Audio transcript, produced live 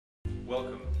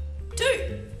Welcome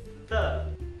to the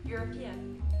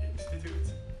European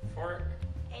Institute for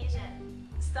Asian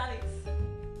Studies.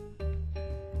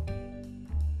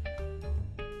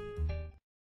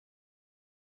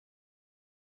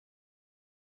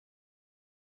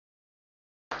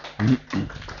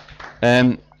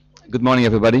 Good morning,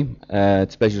 everybody.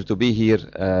 It's a pleasure to be here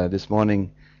this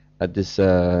morning at this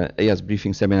EIAS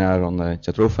briefing seminar on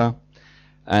Jatropha.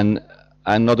 And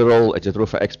I'm not at all a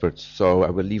Jatropha expert, so I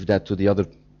will leave that to the other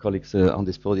colleagues on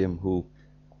this podium who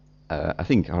I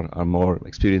think are more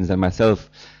experienced than myself.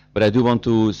 But I do want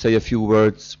to say a few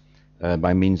words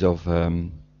by means of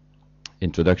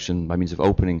introduction, by means of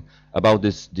opening, about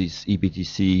this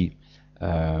EBTC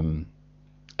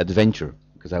adventure,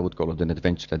 because I would call it an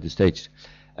adventure at this stage.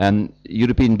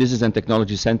 European Business and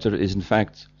Technology Center is in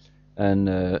fact an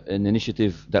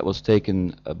initiative that was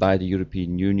taken by the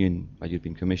European Union, by the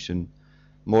European Commission,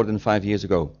 more than 5 years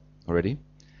ago already,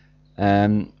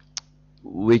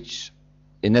 which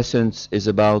in essence is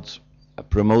about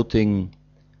promoting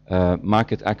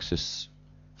market access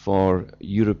for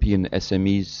European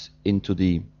SMEs into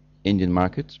the Indian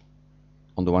market,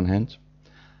 on the one hand,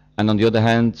 and on the other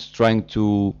hand, trying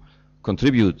to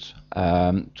contribute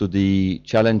to the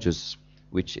challenges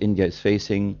which India is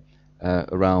facing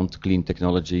around clean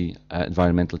technology,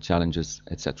 environmental challenges,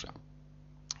 etc.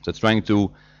 So it's trying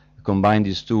to combine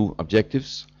these two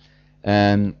objectives,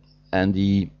 and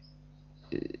in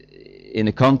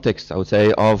a context, I would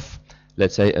say, of,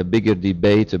 let's say, a bigger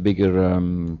debate, a bigger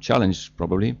challenge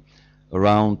probably,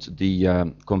 around the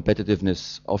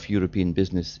competitiveness of European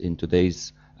business in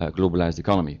today's globalized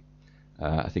economy.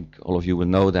 I think all of you will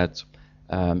know that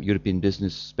European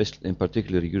business, especially in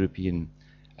particular European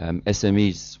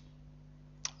SMEs,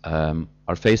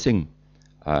 are facing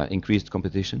increased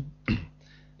competition.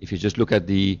 If you just look at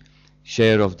the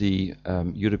share of the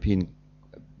European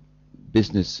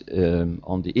business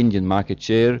on the Indian market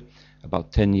share,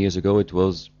 about 10 years ago it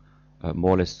was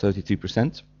more or less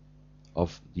 33%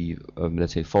 of the,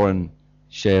 let's say, foreign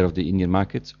share of the Indian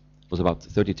market. It was about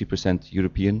 33%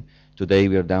 European. Today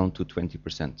we are down to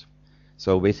 20%.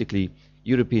 So basically,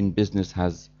 European business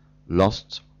has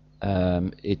lost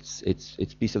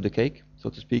its piece of the cake, so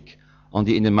to speak, on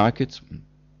the Indian market.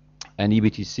 And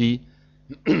EBTC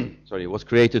was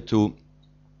created to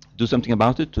do something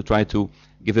about it, to try to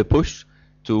give a push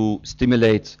to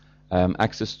stimulate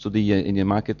access to the Indian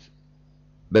market,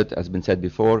 but as been said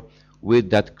before, with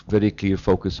that very clear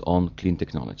focus on clean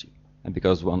technology. And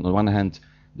because on the one hand,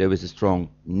 there is a strong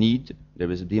need, there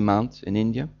is a demand in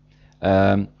India,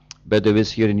 but there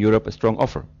is here in Europe a strong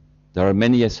offer. There are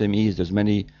many SMEs, there's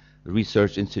many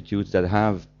research institutes that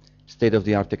have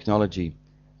state-of-the-art technology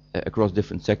across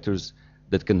different sectors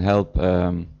that can help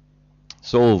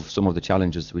solve some of the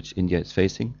challenges which India is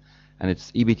facing. And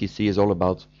it's EBTC is all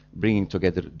about bringing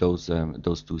together those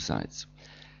two sides.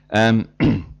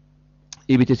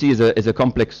 EBTC is a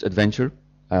complex adventure,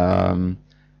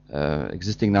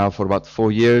 existing now for about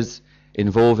 4 years,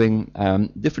 involving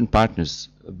different partners,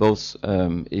 both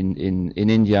in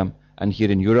India and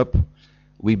here in Europe.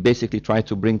 We basically try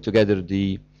to bring together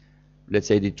the, let's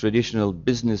say, the traditional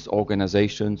business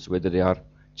organizations, whether they are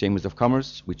chambers of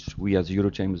commerce, which we as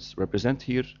EuroChambers represent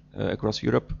here across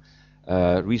Europe,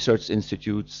 research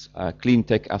institutes, clean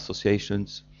tech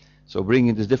associations. So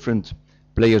bringing these different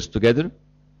players together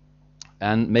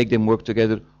and make them work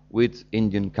together with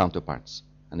Indian counterparts.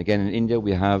 And again, in India,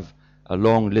 we have a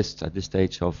long list at this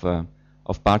stage of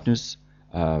partners,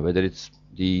 whether it's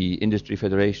the industry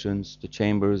federations, the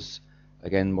chambers,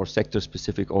 again, more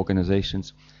sector-specific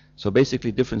organizations. So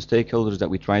basically, different stakeholders that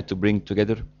we try to bring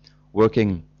together,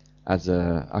 working, as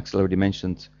Axel already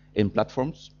mentioned, in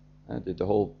platforms. The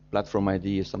whole platform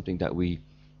idea is something that we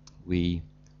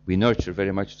nurture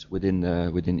very much within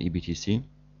EBTC,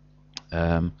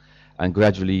 and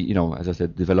gradually, you know, as I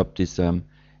said, develop these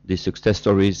success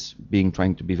stories,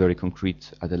 trying to be very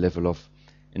concrete at the level of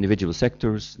individual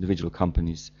sectors, individual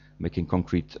companies, making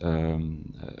concrete,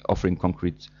 offering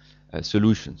concrete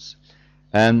solutions.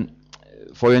 And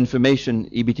for your information,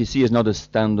 EBTC is not a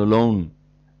standalone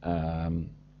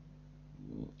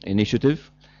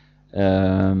initiative.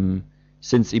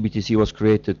 Since EBTC was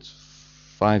created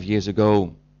 5 years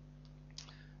ago,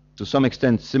 to some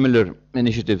extent similar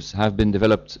initiatives have been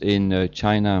developed in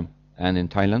China and in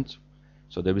Thailand.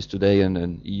 So there is today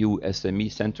an EU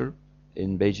SME center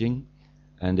in Beijing,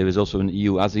 and there is also an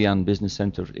EU ASEAN business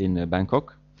center in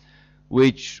Bangkok,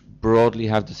 which broadly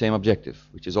have the same objective,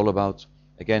 which is all about,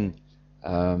 again,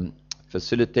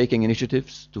 facilitating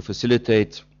initiatives to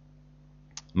facilitate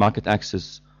market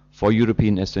access for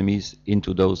European SMEs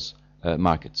into those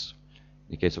markets.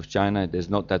 the case of China, there's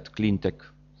not that clean tech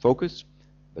focus,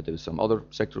 but there is some other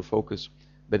sectoral focus.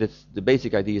 But the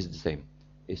basic idea is the same.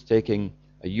 It's taking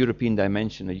a European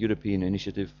dimension, a European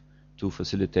initiative to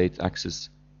facilitate access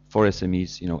for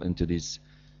SMEs, into these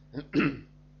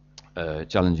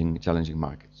challenging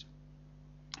markets.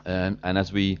 And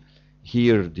as we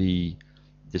hear the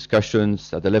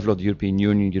discussions at the level of the European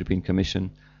Union, European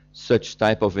Commission, such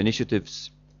type of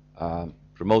initiatives,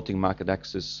 promoting market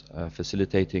access,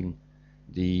 facilitating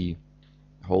the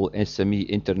whole SME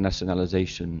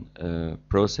internationalization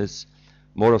process,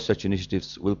 more of such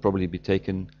initiatives will probably be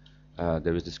taken.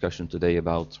 There is discussion today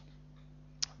about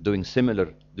doing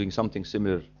something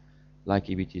similar like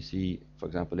EBTC, for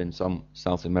example, in some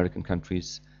South American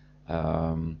countries,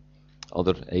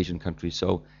 other Asian countries.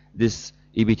 So this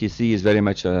EBTC is very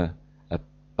much a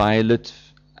pilot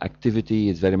activity.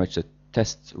 It's very much a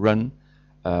test run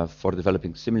for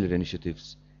developing similar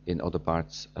initiatives in other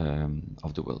parts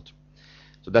of the world.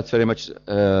 So that's very much,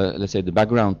 let's say, the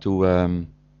background to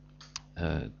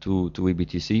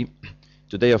EBTC.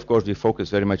 Today, of course, we focus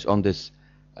very much on this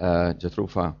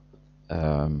Jatropha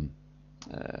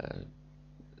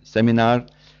seminar,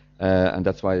 and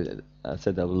that's why I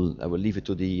said I will leave it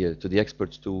to the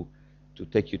experts to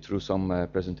take you through some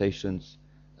presentations,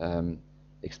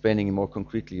 explaining more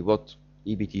concretely what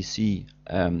EBTC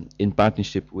in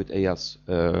partnership with EIAS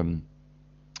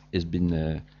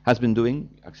has been doing.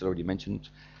 Axel already mentioned,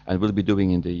 and will be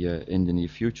doing in the near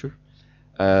future.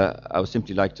 I would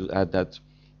simply like to add that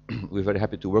we're very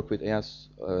happy to work with EIAS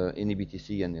in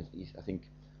EBTC, and I think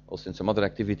also in some other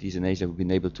activities in Asia we've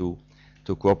been able to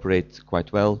cooperate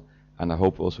quite well, and I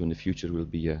hope also in the future we'll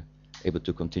be able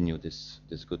to continue this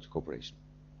good cooperation.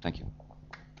 Thank you.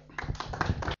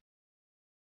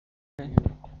 Okay.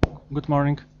 Good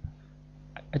morning.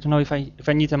 I don't know if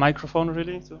I need a microphone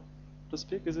really to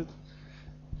speak. Is it?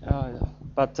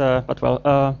 But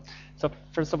well. So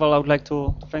first of all, I would like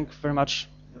to thank you very much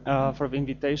for the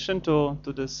invitation to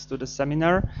this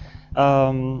seminar.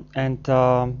 And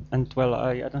well,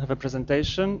 I don't have a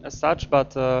presentation as such,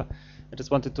 but I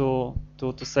just wanted to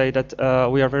say that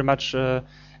we are very much,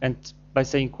 and by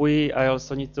saying we, I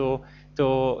also need to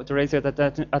raise your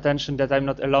attention that I'm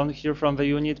not alone here from the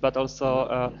unit, but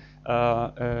also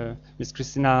Ms.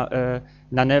 Kristina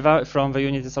Naneva from the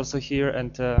unit is also here,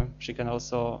 and she can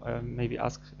also maybe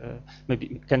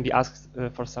can be asked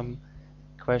for some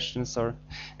questions,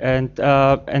 and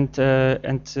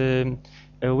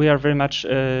we are very much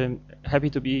happy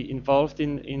to be involved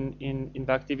in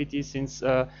the activity, since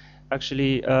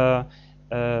actually the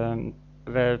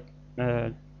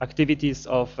activities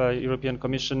of European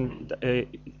Commission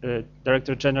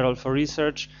Director General for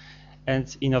Research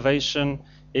and Innovation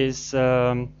is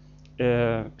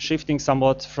shifting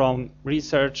somewhat from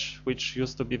research, which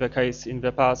used to be the case in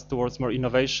the past, towards more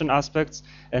innovation aspects,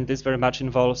 and this very much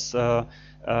involves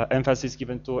emphasis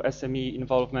given to SME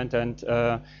involvement and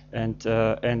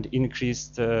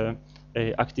increased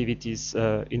activities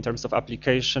in terms of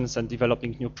applications and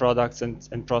developing new products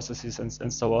and processes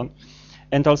and so on.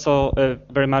 And also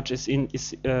very much is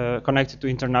connected to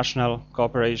international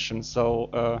cooperation. So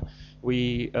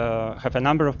we have a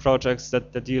number of projects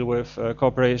that deal with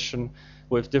cooperation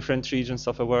with different regions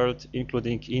of the world,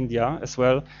 including India as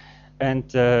well.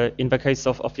 And in the case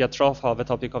of Jatropha, the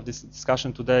topic of this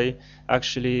discussion today,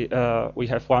 actually we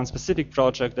have one specific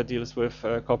project that deals with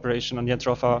cooperation on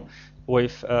Jatropha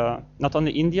with not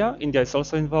only India is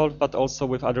also involved, but also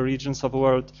with other regions of the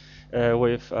world,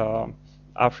 with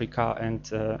Africa and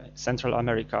Central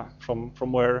America, from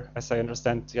where, as I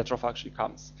understand, Jatropha actually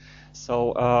comes.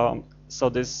 So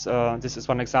this is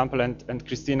one example, and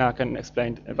Christina can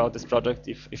explain about this project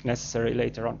if necessary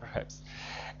later on, perhaps.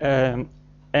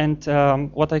 And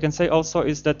what I can say also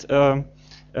is that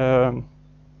the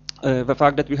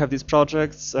fact that we have these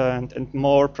projects and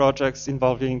more projects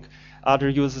involving other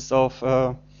uses of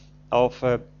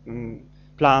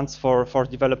plants for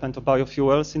development of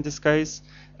biofuels in this case,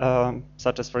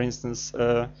 such as, for instance,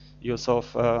 use of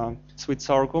sweet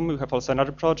sorghum. We have also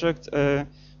another project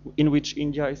in which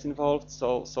India is involved.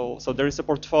 So there is a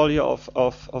portfolio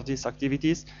of these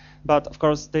activities, but of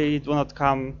course they do not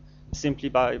come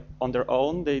simply on their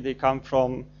own. They come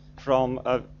from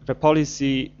the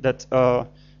policy that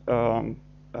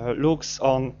looks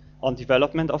on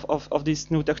development of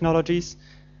these new technologies,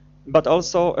 but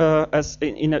also as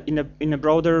in a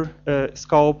broader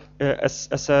scope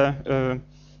as a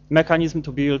mechanism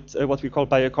to build what we call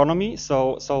bioeconomy.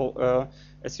 So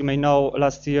as you may know,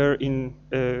 last year in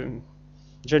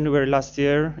January last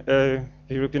year,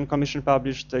 the European Commission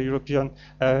published a European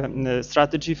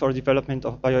strategy for development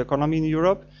of bioeconomy in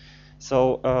Europe.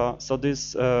 So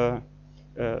this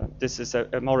this is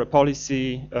a more a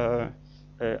policy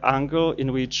angle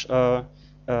in which the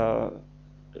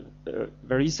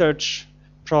research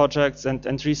projects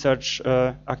and research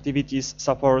activities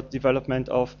support development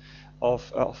of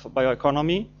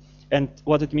bioeconomy. And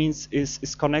what it means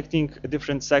is connecting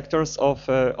different sectors of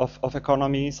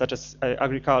economy, such as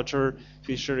agriculture,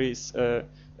 fisheries,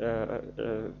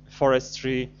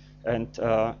 forestry, and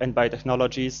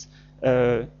biotechnologies,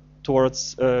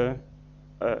 towards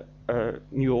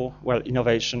new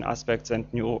innovation aspects and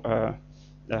new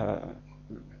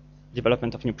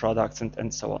development of new products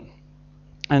and so on.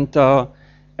 And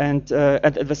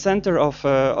at the center of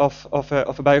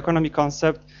a bioeconomy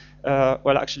concept,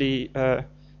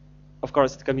 of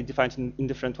course, it can be defined in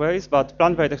different ways, but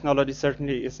plant biotechnology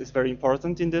certainly is very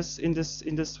important in this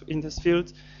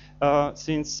field,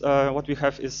 since what we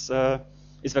have is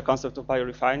the concept of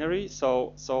biorefinery.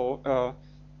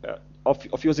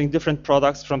 Of using different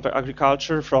products from the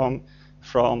agriculture, from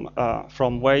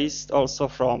waste, also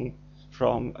from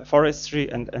forestry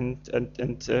and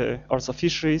also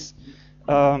fisheries,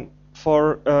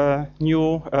 for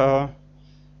new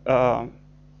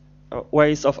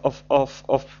ways of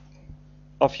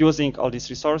using all these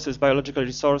resources, biological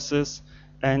resources,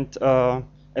 and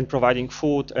providing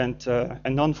food and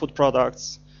non-food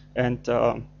products, and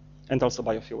also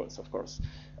biofuels, of course.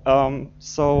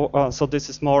 So this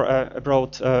is more a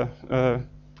broad kind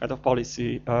of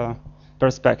policy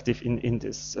perspective in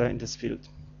this field.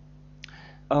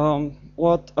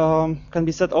 What can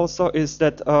be said also is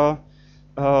that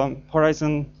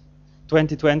Horizon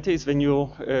 2020 is the new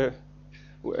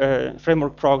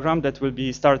framework program that will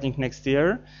be starting next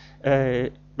year.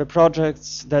 The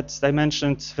projects that I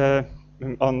mentioned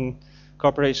on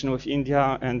cooperation with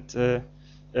India and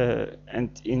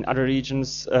in other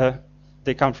regions,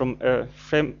 they come from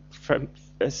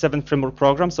 7 framework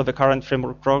programs, so the current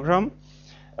framework program.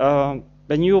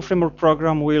 The new framework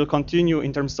program will continue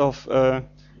in terms of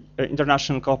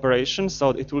international cooperation,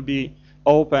 so it will be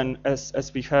open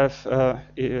as we have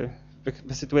the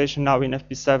situation now in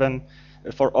FP7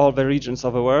 for all the regions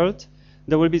of the world.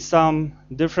 There will be some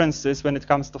differences when it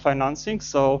comes to financing.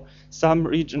 So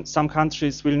some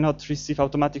countries will not receive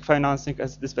automatic financing,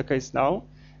 as is the case now.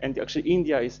 And actually,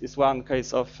 India is one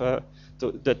case of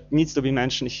that needs to be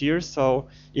mentioned here. So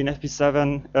in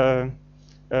FP7,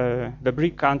 the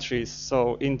BRIC countries,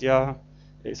 so India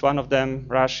is one of them,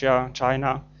 Russia,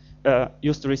 China,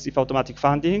 used to receive automatic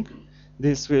funding.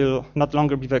 This will not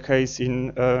longer be the case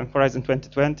in Horizon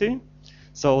 2020.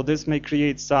 So this may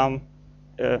create some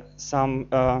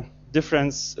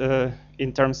difference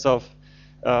in terms of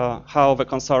how the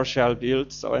consortia are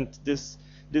built. So, and this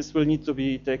will need to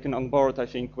be taken on board, I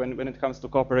think, when it comes to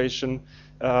cooperation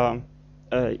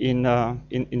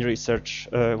in research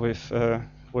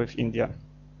with India.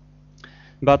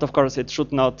 But of course, it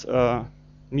should not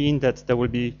mean that there will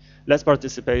be less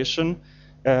participation.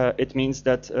 It means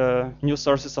that new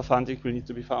sources of funding will need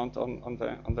to be found on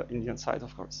the Indian side,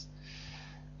 of course.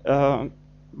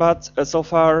 But so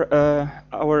far,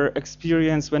 our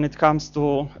experience when it comes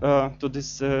to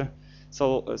this,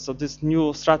 so this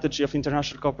new strategy of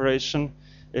international cooperation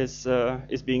is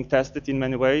being tested in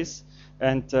many ways,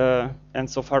 and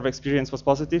so far the experience was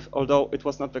positive. Although it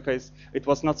was not the case, it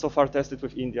was not so far tested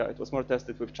with India. It was more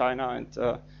tested with China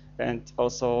and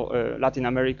also Latin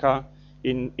America,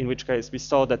 in which case we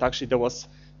saw that actually there was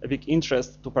a big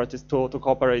interest to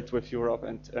cooperate with Europe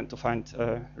and to find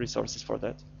resources for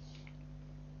that.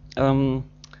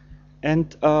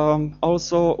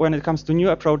 Also, when it comes to new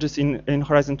approaches in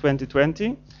Horizon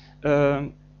 2020,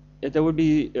 there will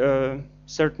be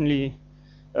certainly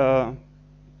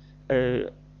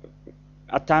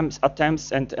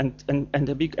attempts and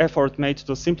a big effort made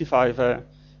to simplify the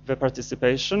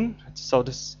participation. So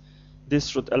this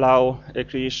should allow a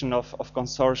creation of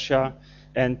consortia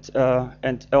and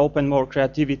open more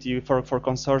creativity for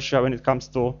consortia when it comes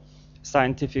to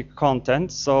scientific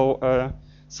content. So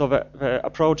the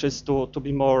approach is to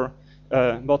be more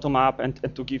bottom up and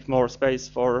to give more space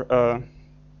for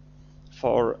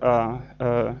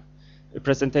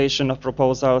presentation of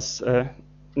proposals,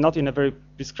 not in a very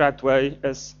prescribed way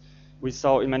as we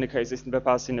saw in many cases in the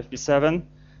past in FP7,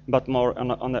 but more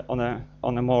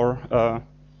on a more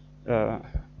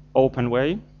open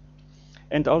way.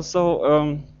 And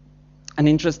also an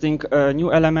interesting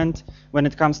new element when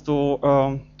it comes to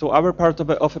our part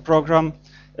of a program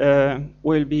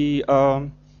will be the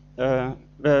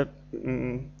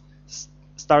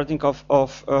starting of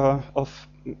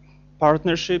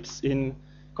partnerships in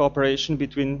cooperation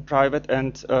between private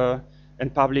and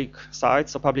public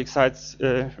sites. So public sites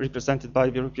represented by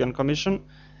the European Commission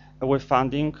with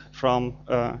funding from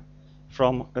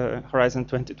from Horizon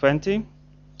 2020.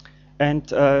 And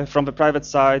from the private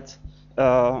side,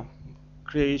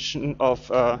 creation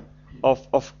of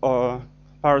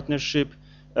partnership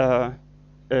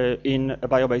in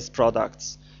bio-based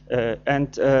products.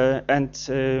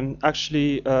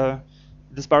 Actually,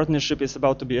 this partnership is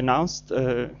about to be announced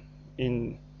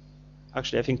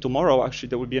actually, I think tomorrow, actually,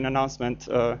 there will be an announcement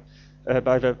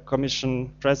by the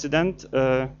Commission President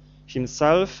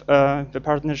himself. The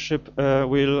partnership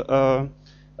will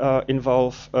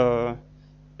involve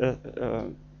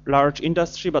large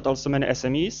industry, but also many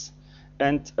SMEs,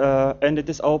 and it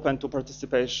is open to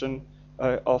participation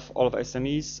of all of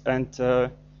SMEs and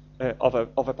of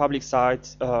a public side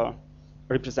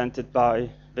represented by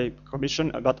the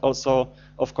Commission, but also,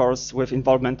 of course, with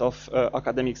involvement of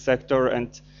academic sector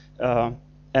and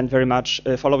very much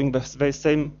following the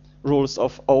same rules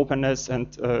of openness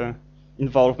and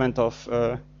involvement of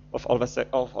all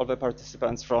the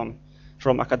participants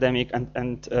from academic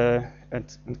and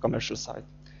commercial side.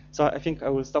 So I think I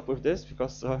will stop with this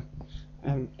because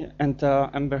I'm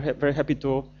very happy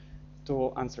to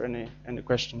answer any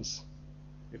questions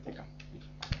if they come.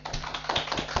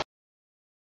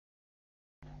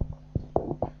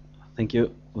 Thank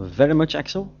you very much,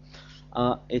 Axel.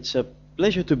 It's a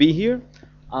pleasure to be here,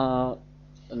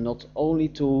 not only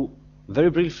to very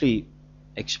briefly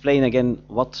explain again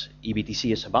what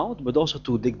EBTC is about, but also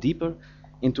to dig deeper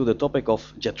into the topic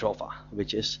of Jatropha,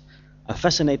 which is a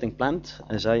fascinating plant,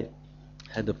 as I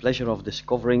had the pleasure of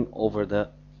discovering over the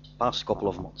past couple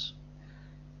of months.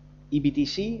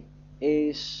 EBTC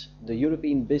is the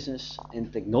European Business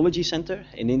and Technology Center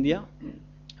in India,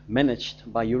 managed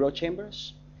by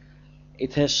EUROCHAMBRES.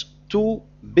 It has two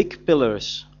big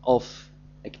pillars of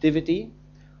activity.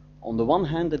 On the one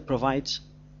hand, it provides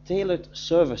tailored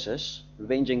services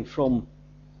ranging from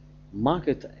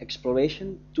market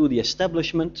exploration to the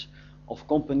establishment of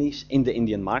companies in the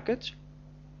Indian market.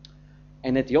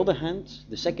 And at the other hand,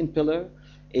 the second pillar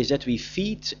is that we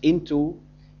feed into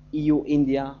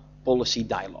EU-India policy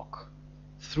dialogue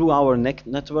through our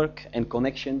network and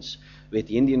connections with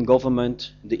the Indian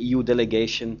government, the EU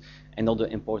delegation, and other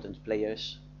important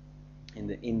players in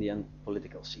the Indian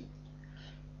political scene.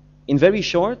 In very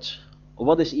short,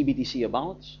 what is EBTC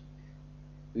about?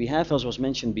 We have, as was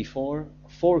mentioned before,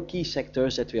 4 key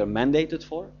sectors that we are mandated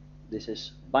for. This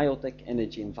is biotech,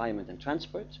 energy, environment, and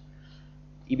transport.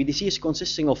 EBTC is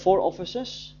consisting of 4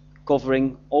 offices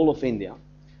covering all of India.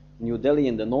 New Delhi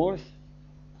in the north,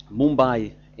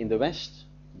 Mumbai in the west,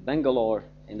 Bangalore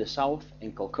in the south,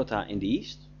 and Kolkata in the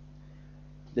east.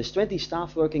 There's 20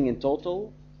 staff working in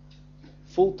total,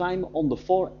 full-time on the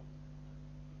 4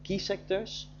 key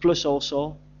sectors, plus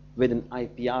also with an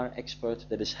IPR expert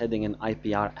that is heading an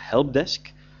IPR help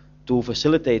desk to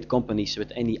facilitate companies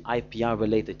with any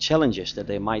IPR-related challenges that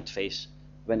they might face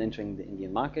when entering the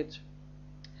Indian market.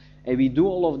 And we do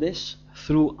all of this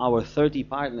through our 30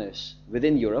 partners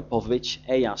within Europe, of which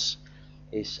EIAS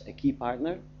is a key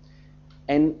partner.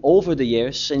 And over the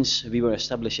years, since we were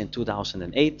established in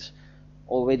 2008,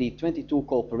 already 22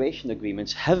 cooperation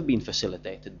agreements have been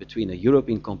facilitated between a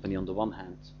European company on the one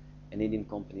hand, an Indian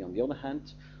company on the other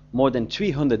hand. More than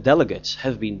 300 delegates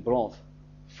have been brought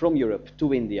from Europe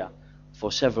to India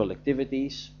for several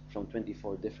activities from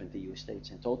 24 different EU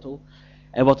states in total.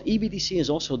 And what EBTC is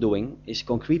also doing is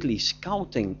concretely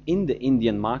scouting in the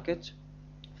Indian market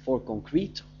for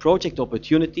concrete project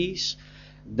opportunities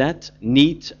that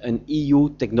need an EU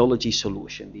technology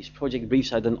solution. These project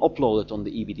briefs are then uploaded on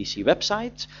the EBTC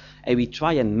website, and we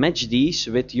try and match these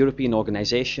with European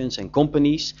organizations and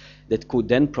companies that could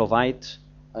then provide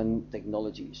a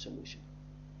technology solution.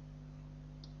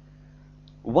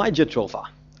 Why Jatropha?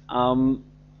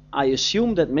 I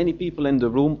assume that many people in the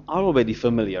room are already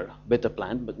familiar with the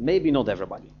plant, but maybe not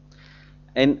everybody.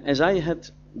 And as I had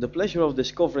the pleasure of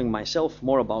discovering myself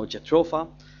more about Jatropha,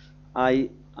 I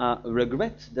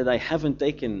regret that I haven't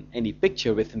taken any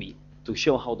picture with me to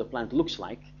show how the plant looks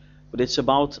like, but it's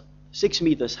about 6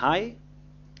 meters high,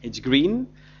 it's green,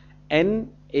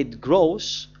 and it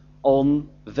grows on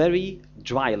very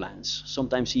dry lands,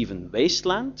 sometimes even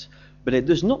wasteland, but it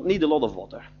does not need a lot of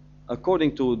water.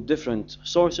 According to different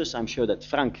sources, I'm sure that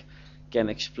Frank can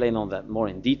explain on that more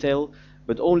in detail,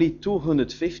 but only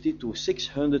 250 to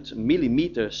 600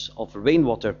 millimeters of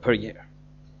rainwater per year.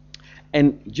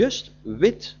 And just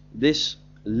with this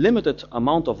limited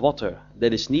amount of water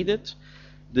that is needed,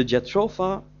 the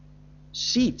Jatropha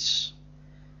seeds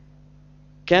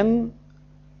can,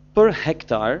 per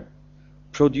hectare,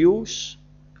 produce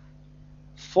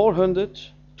 400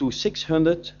 to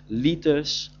 600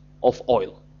 liters of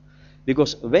oil.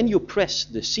 Because when you press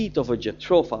the seed of a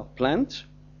Jatropha plant,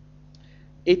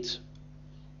 it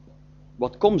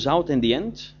what comes out in the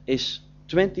end is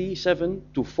 27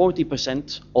 to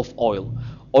 40% of oil.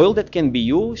 Oil that can be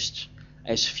used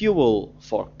as fuel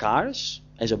for cars,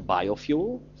 as a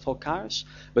biofuel for cars,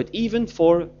 but even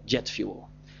for jet fuel.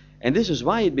 And this is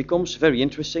why it becomes very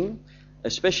interesting,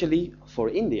 especially for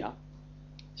India,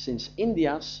 since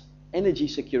India's energy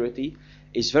security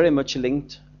is very much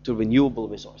linked to renewable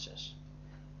resources.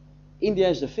 India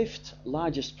is the 5th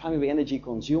largest primary energy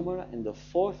consumer and the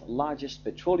 4th largest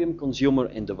petroleum consumer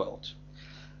in the world.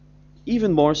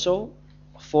 Even more so,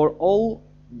 for all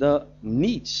the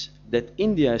needs that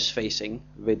India is facing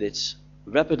with its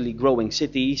rapidly growing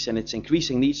cities and its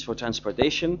increasing needs for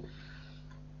transportation,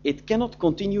 it cannot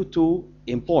continue to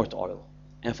import oil.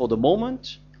 And for the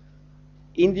moment,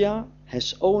 India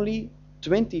has only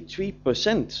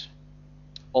 23%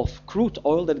 of crude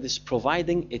oil that it is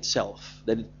providing itself,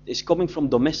 that it is coming from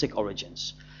domestic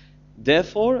origins.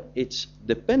 Therefore, its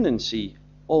dependency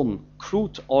on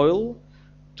crude oil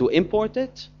to import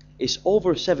it is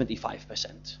over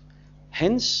 75%.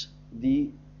 Hence, the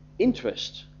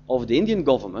interest of the Indian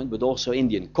government, but also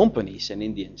Indian companies and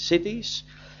Indian cities,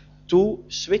 to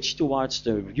switch towards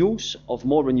the use of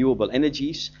more renewable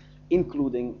energies,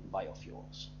 including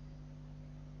biofuels.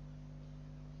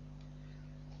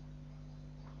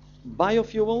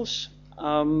 Biofuels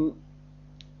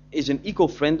is an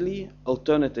eco-friendly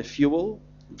alternative fuel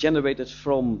generated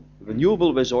from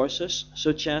renewable resources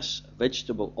such as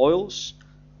vegetable oils,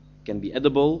 can be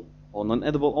edible or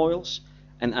non-edible oils,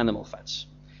 and animal fats.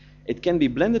 It can be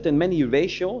blended in many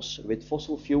ratios with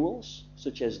fossil fuels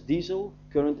such as diesel,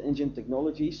 current engine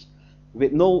technologies,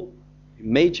 with no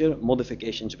major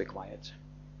modifications required.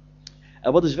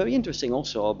 What is very interesting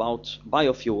also about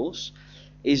biofuels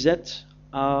is that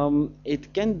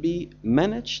it can be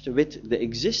managed with the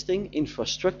existing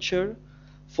infrastructure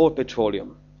for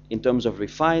petroleum in terms of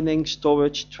refining,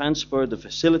 storage, transport, the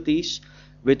facilities,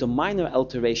 with a minor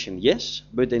alteration, yes,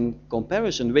 but in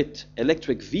comparison with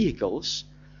electric vehicles,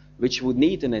 which would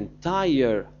need an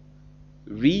entire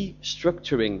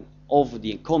restructuring of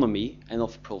the economy and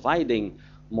of providing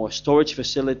more storage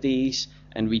facilities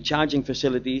and recharging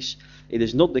facilities, it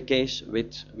is not the case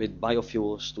with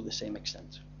biofuels to the same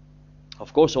extent.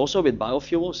 Of course, also with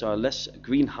biofuels, there are less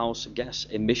greenhouse gas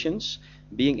emissions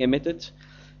being emitted,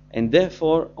 and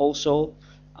therefore also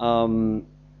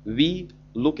we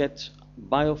look at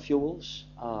biofuels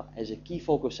as a key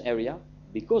focus area,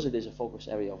 because it is a focus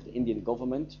area of the Indian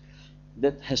government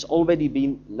that has already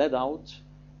been laid out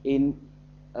in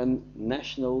a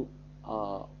national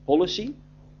policy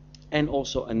and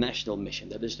also a national mission.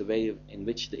 That is the way in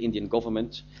which the Indian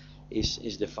government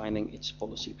is defining its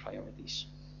policy priorities.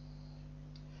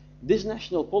 This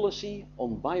national policy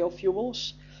on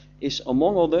biofuels is,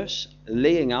 among others,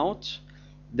 laying out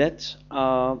that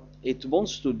it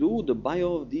wants to do the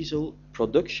biodiesel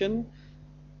production,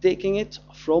 taking it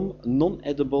from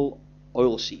non-edible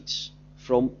oilseeds,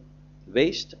 from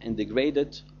waste and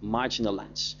degraded marginal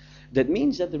lands. That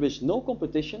means that there is no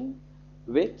competition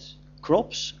with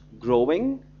crops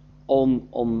growing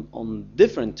on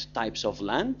different types of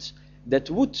land that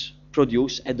would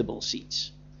produce edible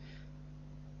seeds.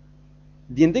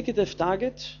 The indicative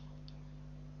target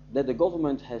that the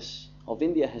government of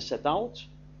India has set out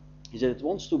is that it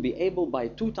wants to be able by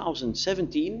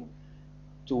 2017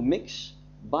 to mix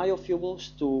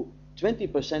biofuels to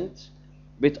 20%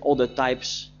 with other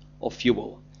types of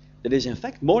fuel. That is in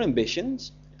fact more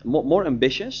ambitious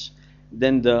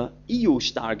than the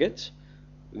EU's target,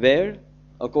 where,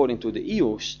 according to the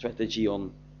EU strategy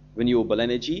on renewable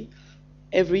energy,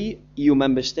 every EU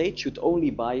member state should only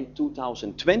by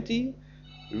 2020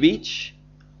 reach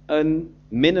a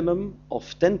minimum of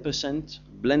 10%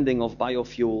 blending of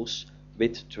biofuels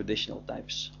with traditional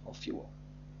types of fuel.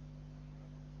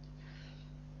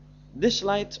 This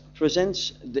slide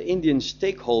presents the Indian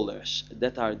stakeholders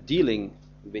that are dealing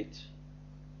with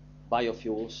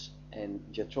biofuels and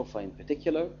Jatropha in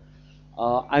particular.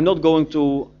 I'm not going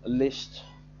to list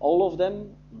all of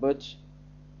them, but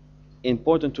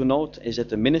important to note is that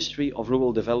the Ministry of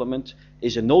Rural Development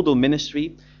is a nodal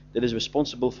ministry that is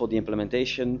responsible for the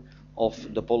implementation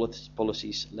of the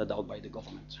policies laid out by the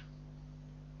government.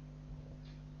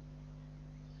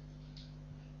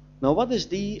 Now, what is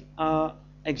the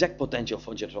exact potential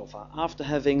for Jatropha? After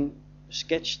having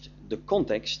sketched the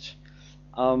context,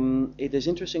 it is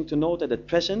interesting to note that at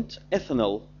present,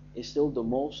 ethanol is still the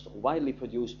most widely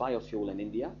produced biofuel in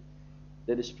India.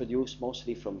 That is produced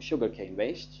mostly from sugarcane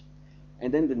waste.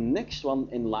 And then the next one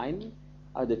in line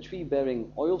are the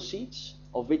tree-bearing oil seeds,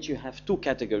 of which you have two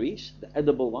categories, the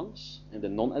edible ones and the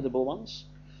non-edible ones.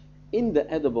 In the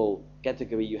edible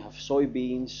category you have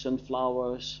soybeans,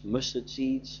 sunflowers, mustard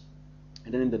seeds.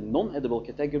 And then in the non-edible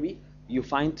category, you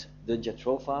find the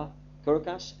Jatropha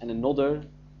curcas, and another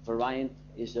variant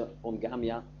is the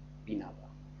Ongamia pinnata.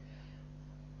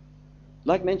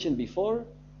 Like mentioned before,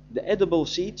 the edible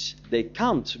seeds, they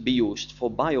can't be used for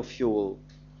biofuel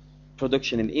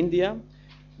production in India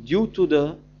due to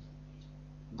the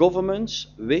government's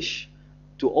wish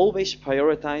to always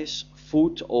prioritize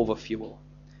food over fuel.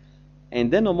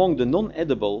 And then among the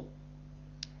non-edible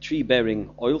tree-bearing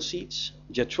oilseeds,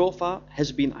 Jatropha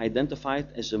has been identified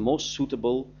as the most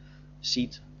suitable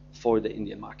seed for the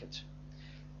Indian market.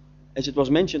 As it was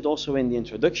mentioned also in the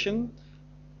introduction,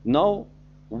 now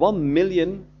 1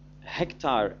 million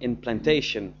hectare in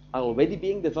plantation are already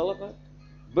being developed,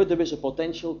 but there is a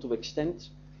potential to extend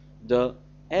the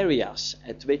areas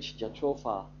at which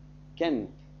Jatropha can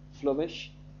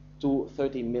flourish to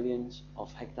 30 million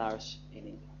of hectares in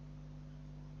India.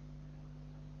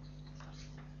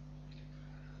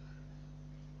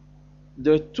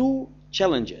 There are two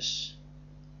challenges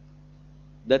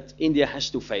that India has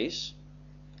to face,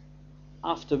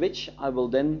 after which I will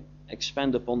then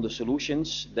expand upon the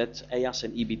solutions that EIAS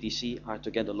and EBTC are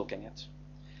together looking at.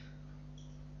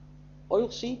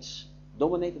 Oilseeds,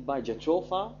 dominated by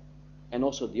Jatropha, and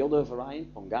also the other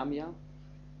variant, Ongamia,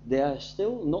 they are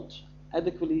still not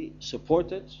adequately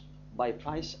supported by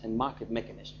price and market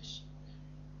mechanisms,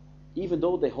 even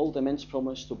though they hold immense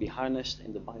promise to be harnessed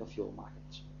in the biofuel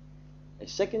market. A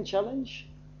second challenge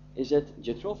is that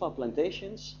Jatropha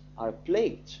plantations are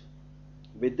plagued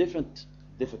with different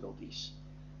difficulties.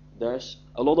 There's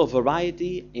a lot of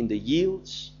variety in the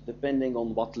yields, depending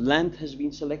on what land has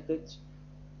been selected,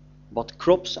 what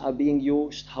crops are being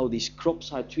used, how these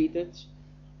crops are treated,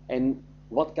 and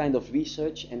what kind of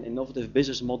research and innovative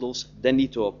business models they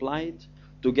need to apply it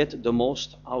to get the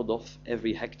most out of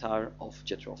every hectare of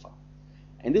Jatropha.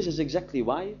 And this is exactly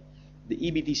why the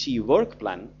EBTC work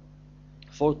plan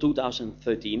for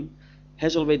 2013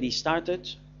 has already started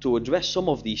to address some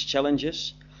of these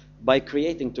challenges by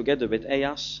creating together with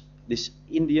EIAS this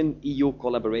Indian-EU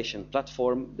collaboration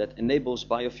platform that enables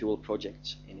biofuel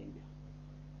projects in India.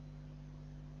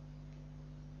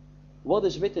 What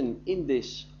is written in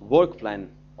this work plan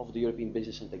of the European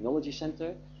Business and Technology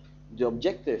Center? The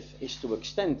objective is to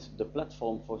extend the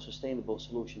platform for sustainable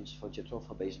solutions for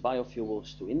Jatropha-based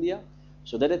biofuels to India,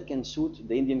 so that it can suit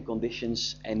the Indian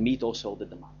conditions and meet also the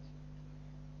demand.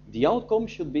 The outcome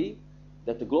should be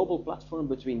that the global platform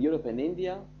between Europe and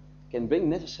India can bring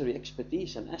necessary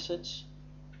expertise and assets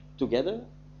together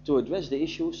to address the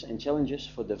issues and challenges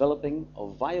for developing a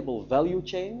viable value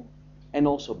chain and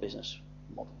also business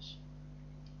models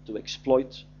to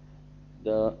exploit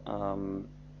the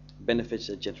benefits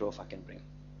that Jatropha can bring.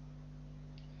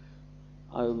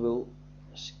 I will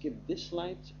skip this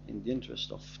slide in the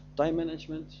interest of time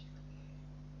management.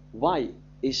 Why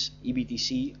is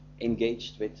EBTC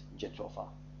engaged with Jatropha?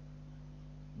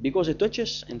 Because it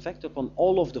touches, in fact, upon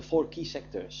all of the 4 key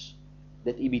sectors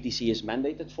that EBTC is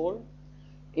mandated for.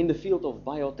 In the field of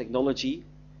biotechnology,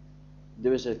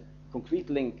 there is a concrete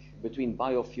link between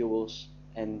biofuels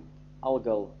and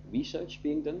algal research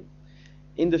being done.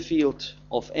 In the field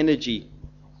of energy,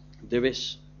 there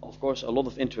is, of course, a lot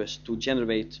of interest to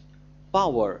generate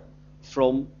power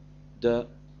from the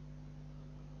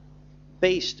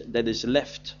paste that is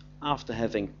left after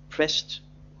having pressed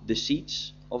the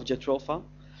seeds of Jatropha.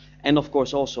 And of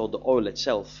course also the oil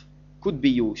itself could be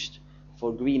used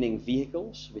for greening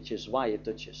vehicles, which is why it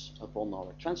touches upon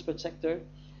our transport sector.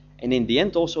 And in the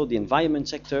end also the environment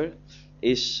sector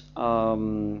is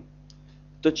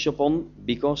touched upon,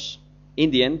 because in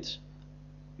the end,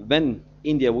 when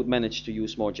India would manage to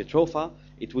use more Jatropha,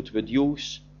 it would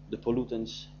reduce the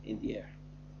pollutants in the air.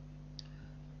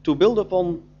 To build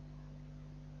upon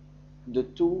the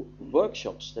 2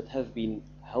 workshops that have been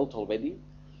held already,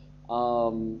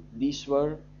 these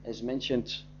were, as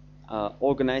mentioned,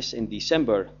 organized in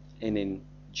December and in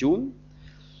June.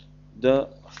 The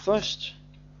first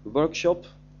workshop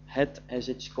had as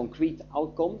its concrete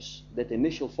outcomes that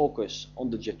initial focus on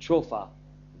the Jatropha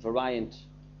variant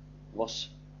was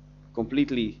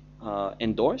completely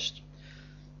endorsed.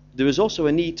 There is also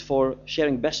a need for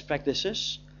sharing best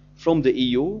practices from the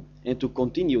EU and to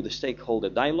continue the stakeholder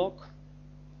dialogue.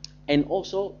 And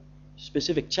also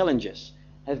specific challenges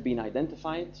have been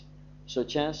identified,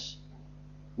 such as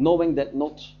knowing that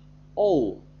not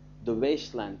all the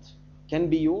wasteland can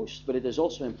be used, but it is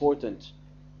also important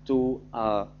to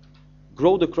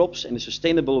grow the crops in a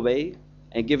sustainable way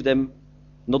and give them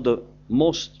not the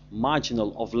most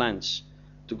marginal of lands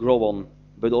to grow on,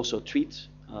 but also treat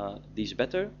these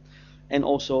better, and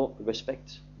also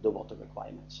respect the water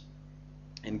requirements.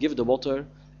 and give the water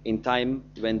in time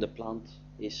when the plant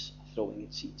is throwing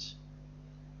its seeds.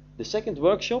 The second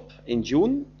workshop in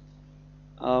June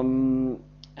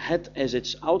had as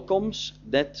its outcomes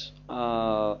that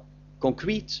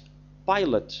concrete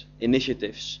pilot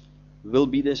initiatives will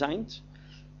be designed.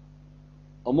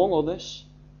 Among others,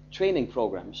 training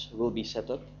programs will be set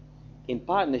up in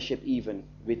partnership even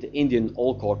with the Indian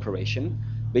Oil Corporation,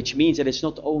 which means that it's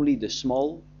not only the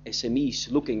small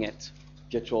SMEs looking at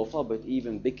Jatropha, but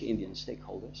even big Indian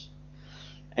stakeholders.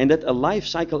 And that a life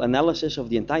cycle analysis of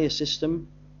the entire system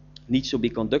needs to be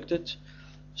conducted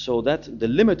so that the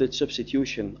limited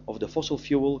substitution of the fossil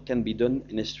fuel can be done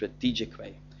in a strategic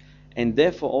way. And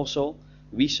therefore also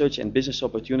research and business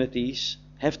opportunities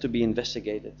have to be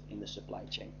investigated in the supply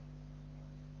chain.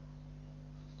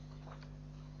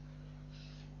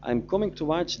 I'm coming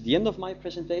towards the end of my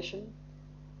presentation,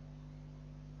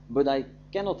 but I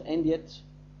cannot end yet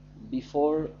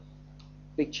before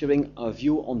picturing a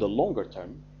view on the longer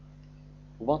term.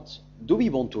 What do we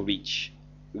want to reach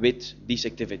with these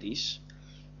activities?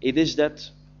 It is that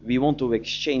we want to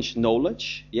exchange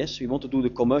knowledge, yes, we want to do the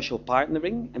commercial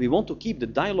partnering, and we want to keep the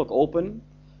dialogue open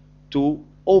to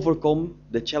overcome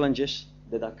the challenges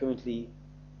that are currently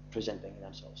presenting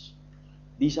themselves.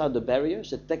 These are the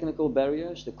barriers, the technical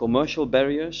barriers, the commercial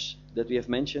barriers that we have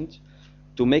mentioned,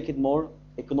 to make it more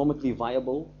economically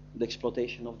viable, the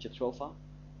exploitation of Jatropha.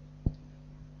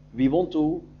 We want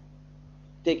to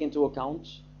take into account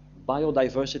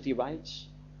biodiversity rights.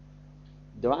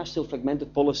 There are still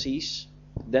fragmented policies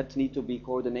that need to be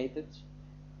coordinated.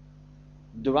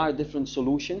 There are different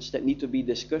solutions that need to be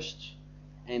discussed,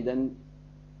 and then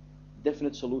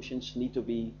definite solutions need to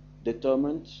be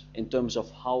determined in terms of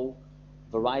how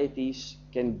varieties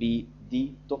can be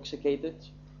detoxicated,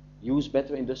 use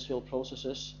better industrial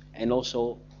processes, and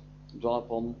also draw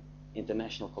upon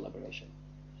international collaboration.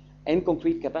 And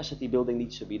concrete capacity building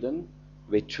needs to be done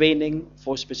with training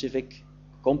for specific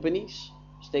companies,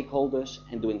 stakeholders,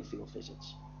 and doing field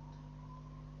visits.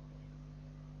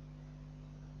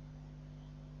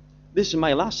 This is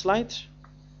my last slide.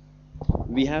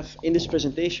 We have in this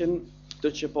presentation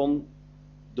touched upon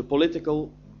the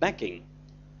political backing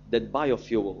that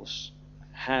biofuels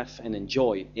have and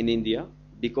enjoy in India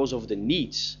because of the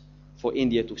needs for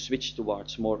India to switch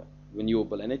towards more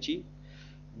renewable energy.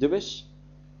 There is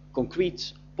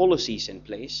concrete policies in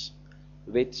place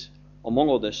with, among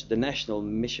others, the National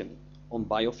Mission on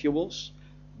Biofuels.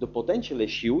 The potential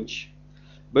is huge,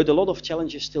 but a lot of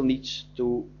challenges still need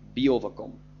to be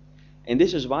overcome. And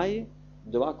this is why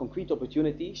there are concrete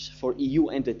opportunities for EU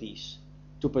entities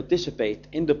to participate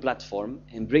in the platform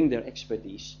and bring their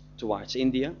expertise towards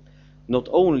India, not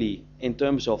only in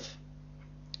terms of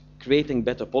creating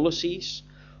better policies,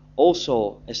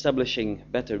 also establishing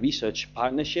better research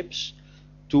partnerships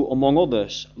to, among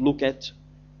others, look at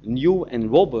new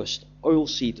and robust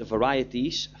oilseed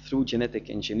varieties through genetic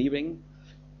engineering,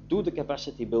 do the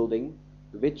capacity building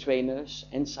with trainers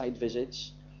and site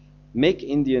visits, make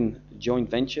Indian joint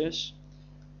ventures,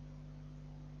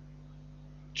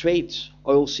 trade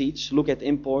oilseeds, look at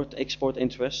import, export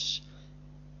interests,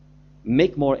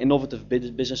 make more innovative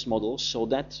business models so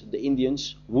that the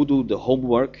Indians would do the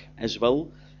homework as well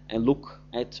and look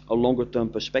at a longer term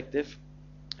perspective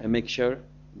and make sure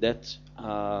that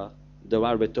there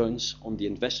are returns on the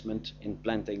investment in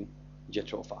planting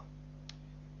Jatropha.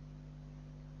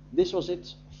 This was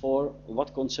it for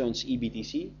what concerns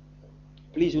EBTC.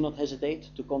 Please do not hesitate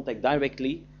to contact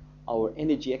directly our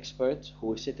energy expert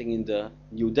who is sitting in the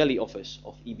New Delhi office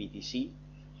of EBTC,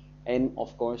 and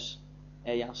of course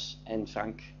EIAS and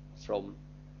Frank from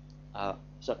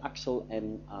Axel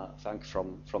and Frank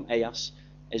from EIAS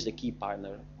as the key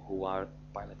partner who are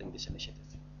piloting this initiative.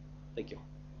 Thank you.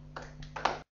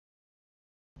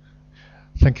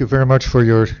 Thank you very much for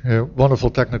your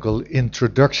wonderful technical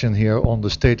introduction here on the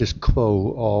status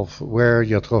quo of where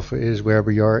Jatropha is, where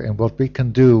we are, and what we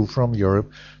can do from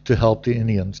Europe to help the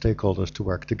Indian stakeholders to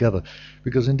work together.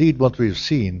 Because indeed what we've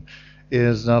seen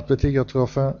is that with the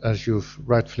Jatropha, as you've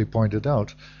rightfully pointed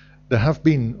out, there have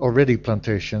been already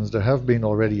plantations, there have been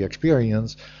already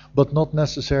experience, but not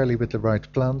necessarily with the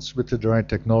right plants, with the right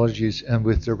technologies, and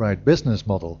with the right business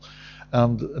model.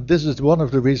 And this is one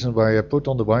of the reasons why I put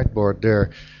on the whiteboard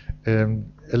there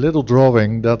a little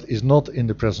drawing that is not in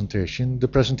the presentation. The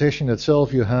presentation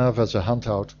itself you have as a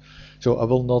handout, so I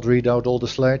will not read out all the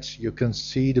slides. You can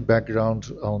see the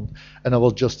background on, and I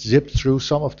will just zip through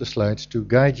some of the slides to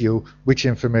guide you which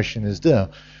information is there.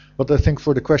 But I think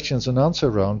for the questions and answer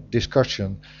round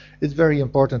discussion, it's very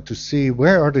important to see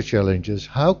where are the challenges,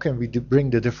 how can we bring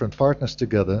the different partners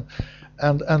together,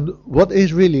 and what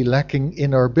is really lacking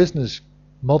in our business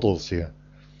models here.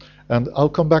 And I'll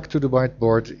come back to the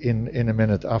whiteboard in a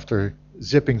minute after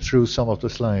zipping through some of the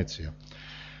slides here.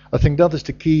 I think that is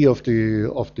the key of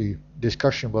the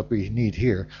discussion what we need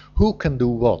here. Who can do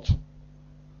what?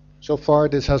 So far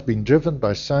this has been driven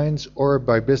by science or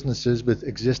by businesses with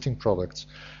existing products.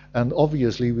 And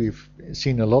obviously we've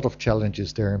seen a lot of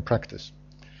challenges there in practice.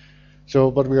 So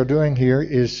what we are doing here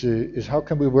is how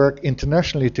can we work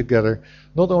internationally together,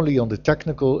 not only on the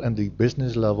technical and the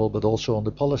business level, but also on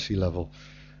the policy level.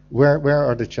 Where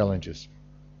are the challenges?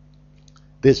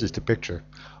 This is the picture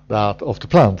of the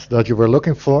plant that you were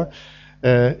looking for.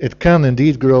 It can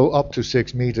indeed grow up to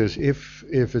 6 meters if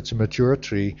it's a mature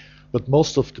tree, but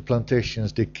most of the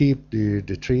plantations, they keep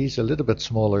the trees a little bit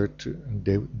smaller.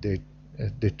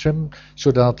 They trim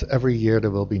so that every year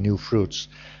there will be new fruits.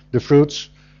 The fruits,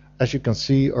 as you can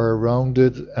see, are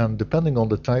rounded, and depending on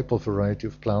the type of variety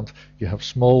of plant, you have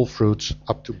small fruits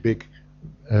up to big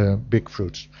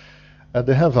fruits.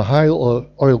 They have a high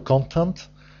oil content,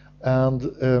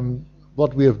 and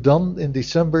what we have done in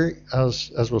December,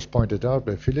 as was pointed out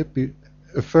by Philippe,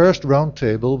 a first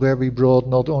roundtable where we brought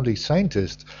not only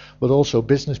scientists, but also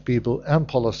business people and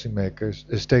policymakers,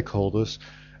 stakeholders,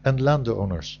 and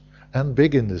landowners, and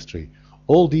big industry.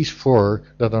 All these four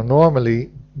that are normally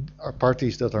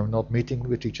parties that are not meeting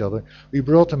with each other, we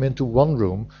brought them into one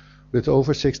room with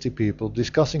over 60 people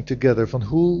discussing together from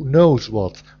who knows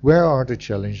what, where are the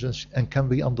challenges, and can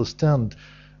we understand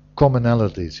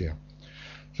commonalities here.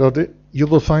 So you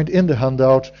will find in the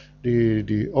handout the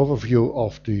overview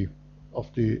of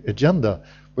the agenda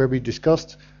where we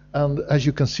discussed, and as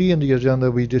you can see in the agenda,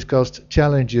 we discussed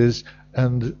challenges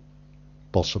and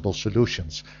possible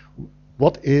solutions.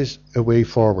 What is a way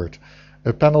forward?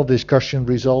 A panel discussion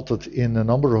resulted in a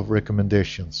number of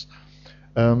recommendations.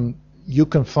 You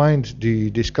can find the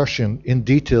discussion in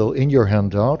detail in your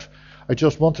handout. I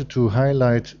just wanted to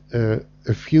highlight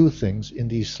a few things in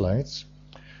these slides.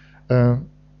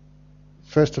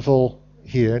 First of all,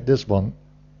 here, this one,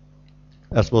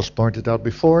 as was pointed out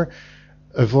before,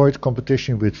 avoid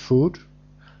competition with food.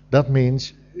 That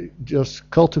means just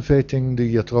cultivating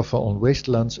the Jatropha on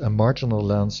wastelands and marginal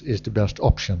lands is the best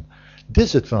option.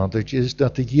 Disadvantage is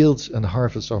that the yields and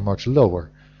harvests are much lower.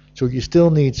 So you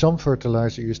still need some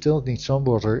fertilizer, you still need some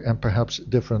water, and perhaps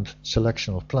different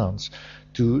selection of plants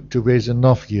to raise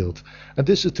enough yield. And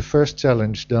this is the first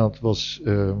challenge that was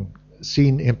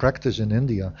seen in practice in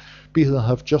India. People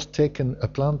have just taken a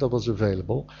plant that was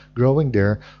available, growing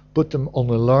there, put them on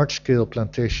a large-scale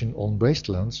plantation on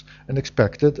wastelands, and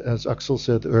expected, as Axel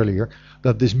said earlier,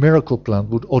 that this miracle plant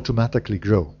would automatically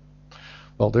grow.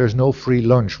 Well, there's no free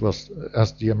lunch,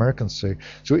 as the Americans say.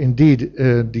 So indeed,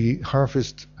 the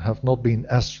harvests have not been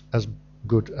as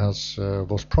good as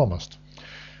was promised.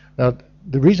 Now,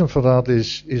 the reason for that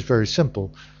is very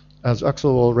simple. As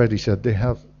Axel already said, they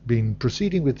have been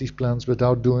proceeding with these plants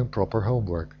without doing proper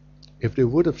homework. If they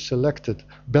would have selected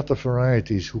better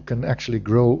varieties who can actually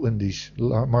grow in these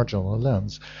marginal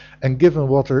lands and given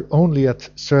water only at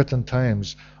certain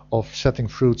times of setting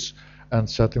fruits and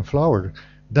setting flower,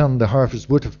 then the harvest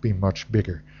would have been much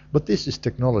bigger. But this is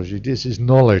technology, this is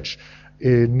knowledge,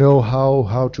 know-how,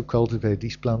 how to cultivate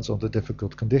these plants under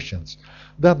difficult conditions.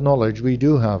 That knowledge we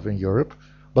do have in Europe,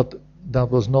 but that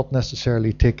was not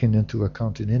necessarily taken into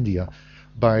account in India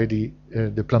by the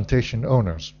plantation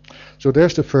owners. So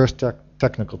there's the first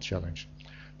technical challenge.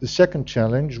 The second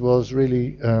challenge was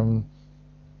really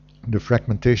the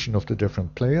fragmentation of the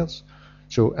different players.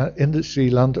 So industry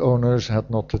landowners had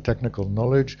not the technical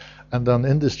knowledge, and then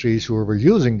industries who were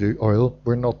using the oil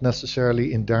were not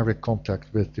necessarily in direct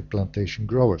contact with the plantation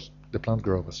growers, the plant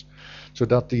growers. So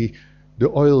that the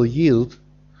oil yield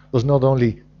was not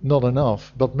only not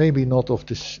enough, but maybe not of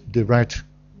the right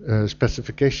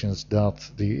specifications that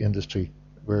the industry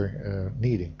were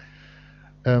needing.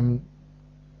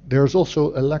 There's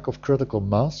also a lack of critical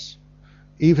mass.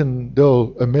 Even though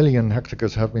 1 million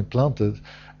hectares have been planted,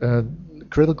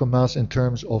 critical mass in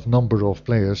terms of number of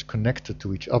players connected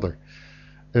to each other.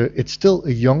 It's still a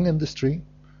young industry.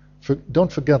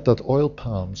 Don't forget that oil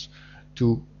palms,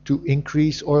 to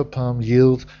increase oil palm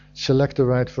yield, select the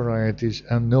right varieties,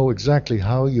 and know exactly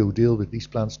how you deal with these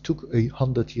plants took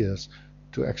 100 years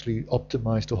to actually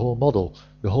optimize the whole model,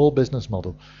 the whole business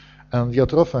model. And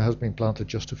Jatropha has been planted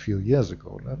just a few years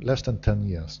ago, less than 10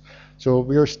 years. So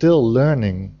we are still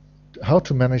learning how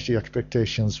to manage the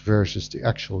expectations versus the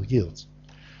actual yields.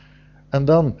 And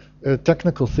then a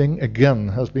technical thing again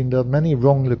has been that many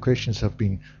wrong locations have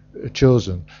been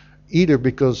chosen, either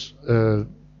because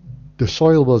the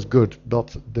soil was good,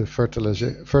 but the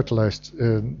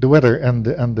the weather and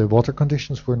the water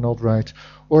conditions were not right,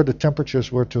 or the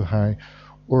temperatures were too high,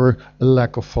 or a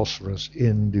lack of phosphorus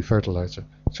in the fertilizer.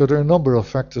 So there are a number of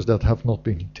factors that have not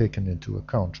been taken into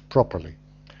account properly.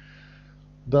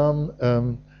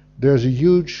 Then there's a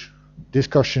huge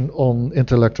discussion on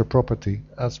intellectual property.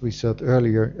 As we said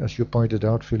earlier, as you pointed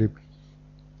out, Philippe,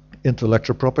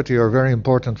 intellectual property are very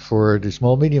important for the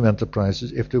small medium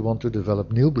enterprises if they want to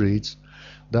develop new breeds,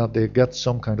 that they get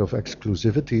some kind of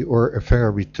exclusivity or a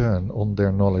fair return on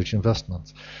their knowledge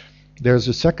investments. There's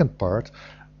a second part,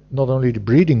 not only the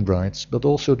breeding rights, but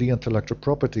also the intellectual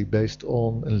property based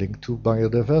on a link to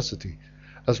biodiversity.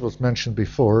 As was mentioned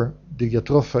before, the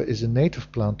Jatropha is a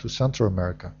native plant to Central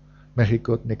America,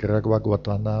 Mexico, Nicaragua,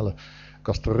 Guatemala,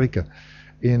 Costa Rica.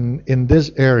 In this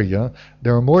area,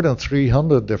 there are more than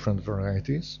 300 different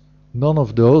varieties. None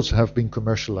of those have been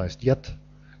commercialized yet.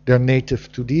 They're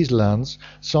native to these lands.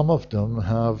 Some of them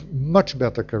have much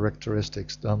better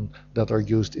characteristics than that are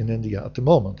used in India at the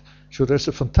moment. So there's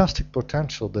a fantastic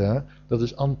potential there that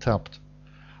is untapped.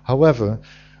 However,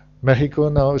 Mexico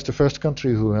now is the first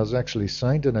country who has actually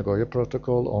signed the Nagoya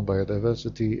Protocol on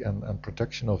biodiversity and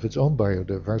protection of its own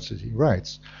biodiversity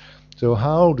rights. So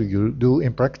how do you do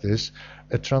in practice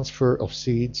a transfer of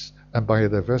seeds and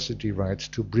biodiversity rights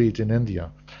to breed in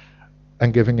India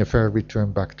and giving a fair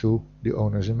return back to the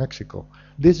owners in Mexico?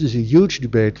 This is a huge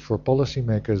debate for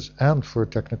policymakers and for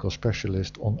technical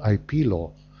specialists on IP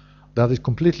law. That is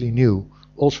completely new,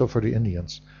 also for the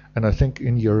Indians. And I think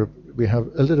in Europe we have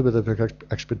a little bit of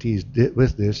expertise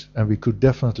with this, and we could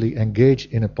definitely engage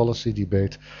in a policy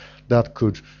debate that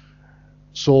could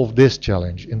solve this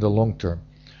challenge in the long term.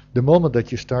 The moment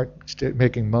that you start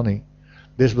making money,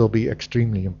 this will be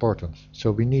extremely important.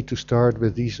 So we need to start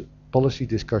with these policy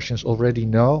discussions already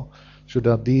now, so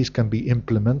that these can be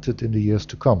implemented in the years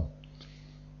to come.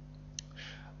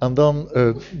 And then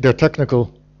there are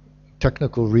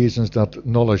technical reasons that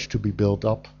knowledge to be built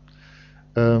up.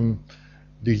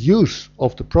 The use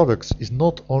of the products is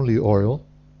not only oil.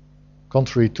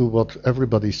 Contrary to what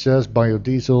everybody says,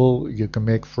 biodiesel you can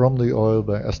make from the oil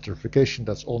by esterification.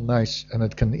 That's all nice, and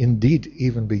it can indeed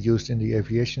even be used in the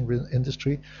aviation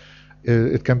industry.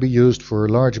 It can be used for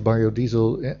large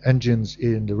biodiesel engines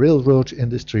in the railroad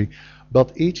industry,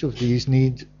 but each of these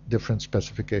need different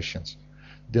specifications.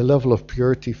 The level of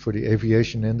purity for the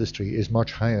aviation industry is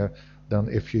much higher than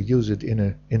if you use it in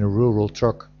a rural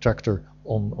tractor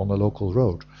on a local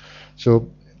road. So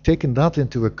taking that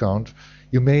into account,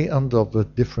 you may end up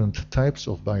with different types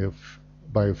of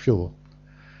biofuel,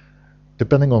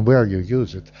 depending on where you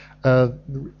use it.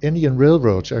 Indian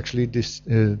railroads actually the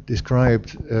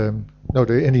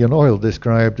Indian Oil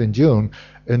described in June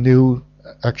a new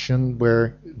action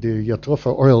where the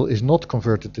Jatropha oil is not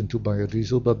converted into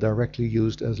biodiesel but directly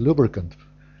used as lubricant.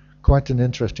 Quite an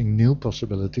interesting new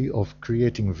possibility of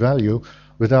creating value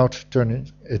without turning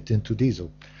it into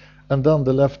diesel. And then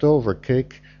the leftover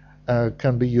cake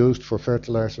can be used for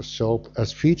fertilizer, soap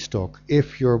as feedstock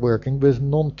if you're working with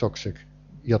non-toxic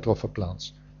Jatropha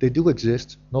plants. They do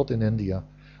exist, not in India,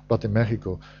 but in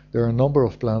Mexico. There are a number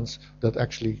of plants that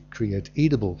actually create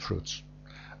edible fruits.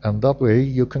 And that way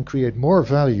you can create more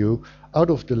value out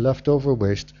of the leftover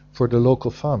waste for the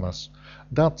local farmers.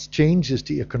 That changes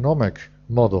the economic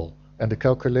model and the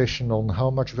calculation on how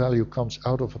much value comes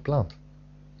out of a plant.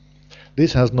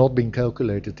 This has not been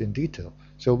calculated in detail.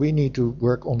 So we need to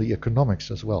work on the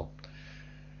economics as well.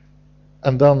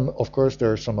 And then, of course,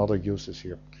 there are some other uses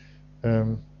here.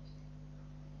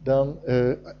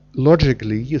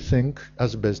 Logically, you think,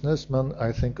 as a businessman,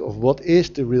 I think of what is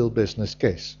the real business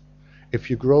case. If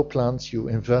you grow plants, you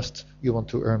invest, you want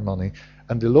to earn money,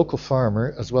 and the local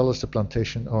farmer, as well as the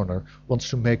plantation owner, wants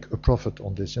to make a profit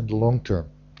on this in the long term.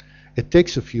 It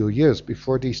takes a few years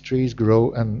before these trees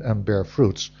grow and bear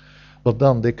fruits, but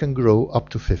then they can grow up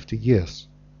to 50 years.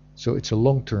 So it's a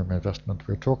long-term investment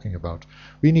we're talking about.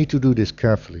 We need to do this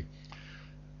carefully.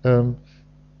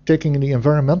 Taking the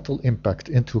environmental impact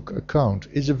into account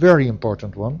is a very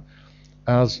important one,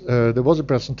 as there was a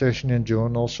presentation in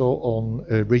June also on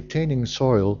retaining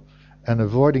soil and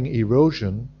avoiding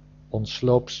erosion on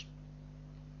slopes.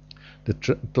 The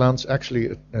plants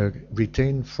actually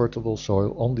retain fertile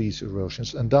soil on these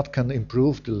erosions, and that can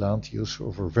improve the land use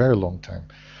over a very long time.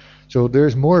 So there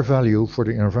is more value for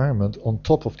the environment on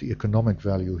top of the economic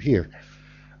value here.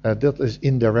 That is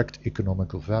indirect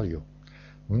economical value.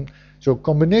 So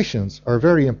combinations are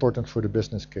very important for the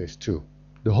business case too.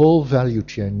 The whole value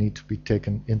chain needs to be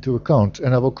taken into account,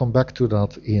 and I will come back to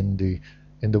that in the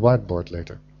whiteboard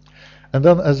later. And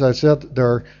then, as I said, there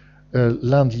are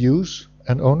land use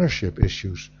and ownership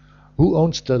issues. Who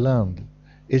owns the land?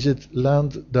 Is it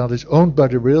land that is owned by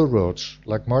the railroads,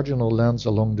 like marginal lands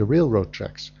along the railroad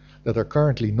tracks, that are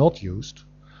currently not used,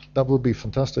 that would be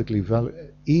fantastically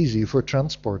easy for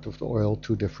transport of the oil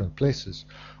to different places.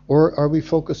 Or are we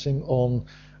focusing on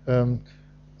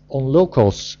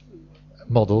low-cost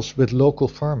models with local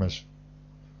farmers?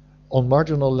 On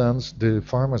marginal lands, the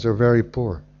farmers are very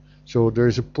poor. So there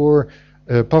is a poor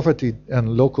poverty and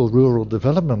local rural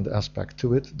development aspect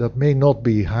to it that may not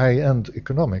be high-end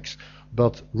economics,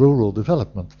 but rural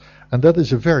development. And that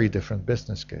is a very different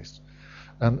business case.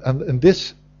 And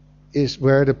this is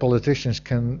where the politicians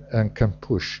can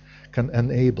push, can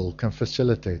enable, can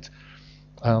facilitate.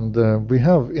 And we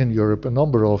have in Europe a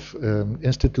number of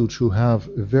institutes who have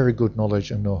very good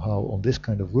knowledge and know-how on this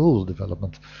kind of rural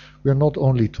development. We are not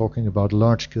only talking about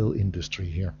large-scale industry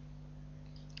here.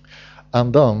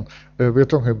 And then we're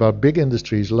talking about big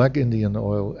industries like Indian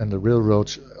Oil and the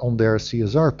railroads on their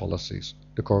CSR policies,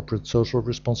 the corporate social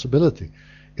responsibility.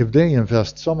 If they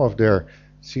invest some of their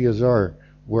CSR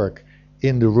work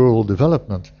in the rural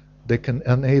development, they can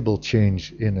enable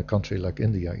change in a country like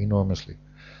India enormously.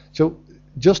 So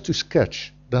just to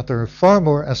sketch that there are far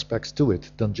more aspects to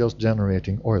it than just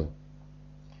generating oil.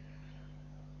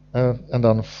 And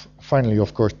then finally,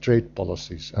 of course, trade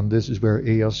policies. And this is where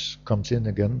EIAS comes in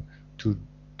again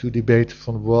to debate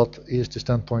from what is the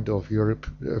standpoint of Europe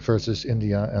versus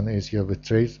India and Asia with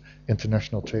trade,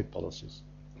 international trade policies.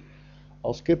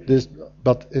 I'll skip this,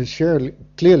 but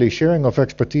clearly sharing of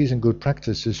expertise and good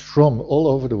practices from all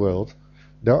over the world.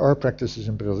 There are practices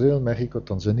in Brazil, Mexico,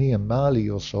 Tanzania, Mali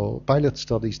also, pilot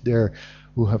studies there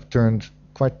who have turned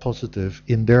quite positive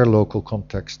in their local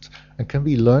context. And can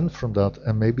we learn from that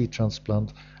and maybe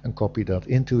transplant and copy that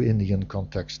into Indian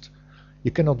context? You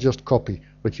cannot just copy,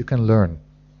 but you can learn.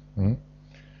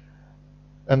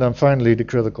 And then finally, the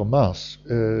critical mass.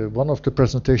 One of the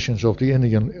presentations of the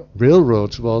Indian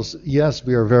railroads was, yes,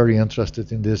 we are very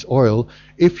interested in this oil.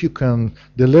 If you can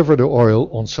deliver the oil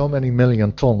on so many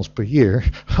million tons per year,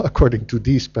 according to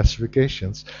these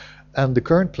specifications, and the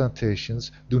current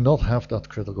plantations do not have that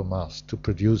critical mass to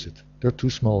produce it. They're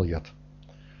too small yet.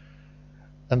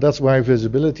 And that's why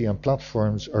visibility and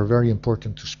platforms are very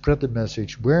important to spread the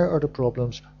message. Where are the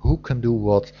problems? Who can do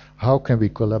what? How can we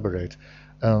collaborate?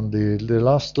 And the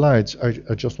last slides,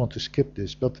 I just want to skip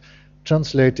this, but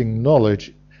translating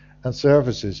knowledge and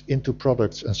services into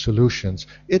products and solutions,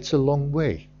 it's a long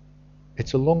way.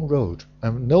 It's a long road,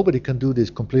 and nobody can do this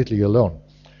completely alone.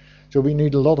 So we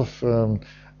need a lot of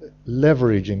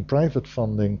leveraging private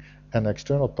funding and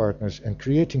external partners and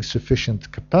creating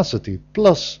sufficient capacity,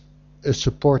 plus a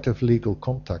supportive legal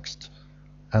context.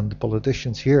 And the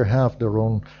politicians here have their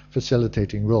own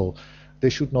facilitating role. They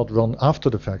should not run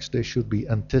after the facts, they should be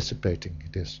anticipating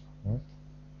this.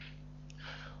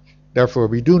 Therefore,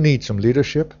 we do need some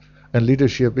leadership, and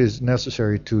leadership is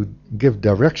necessary to give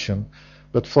direction,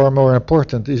 but far more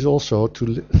important is also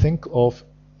to think of,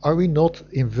 are we not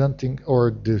inventing or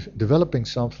developing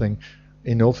something,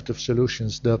 innovative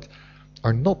solutions that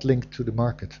are not linked to the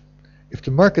market? If the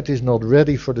market is not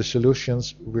ready for the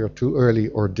solutions, we are too early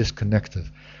or disconnected.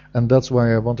 And that's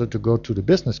why I wanted to go to the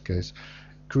business case.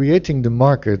 Creating the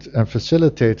market and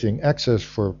facilitating access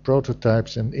for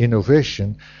prototypes and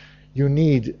innovation, you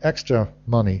need extra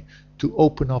money to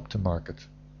open up the market.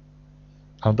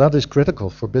 And that is critical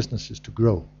for businesses to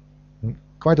grow.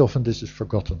 Quite often this is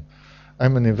forgotten.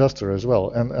 I'm an investor as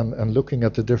well, and looking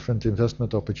at the different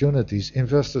investment opportunities,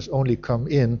 investors only come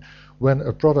in when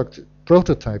a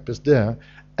prototype is there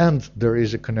and there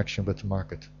is a connection with the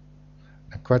market.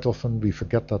 And quite often we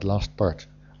forget that last part.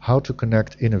 How to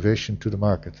connect innovation to the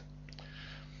market.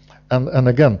 And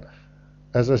again,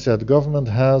 as I said, the government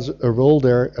has a role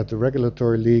there at the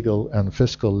regulatory, legal and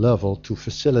fiscal level to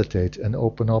facilitate and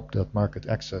open up that market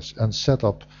access and set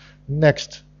up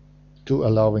next to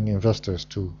allowing investors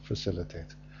to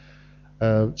facilitate.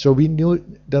 So we knew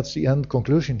that's the end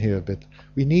conclusion here a bit.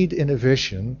 We need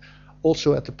innovation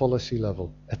also at the policy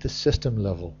level, at the system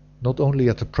level, not only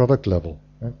at the product level.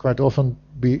 And quite often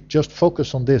we just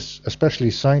focus on this, especially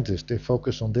scientists, they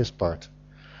focus on this part.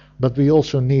 But we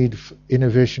also need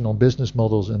innovation on business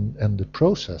models and the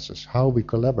processes, how we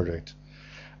collaborate.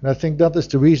 And I think that is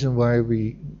the reason why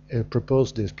we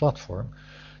proposed this platform,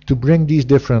 to bring these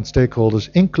different stakeholders,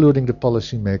 including the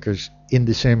policymakers, in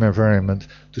the same environment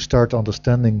to start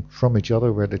understanding from each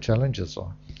other where the challenges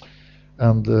are.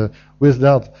 And with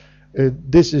that,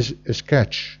 this is a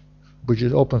sketch which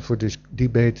is open for this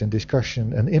debate and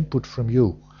discussion and input from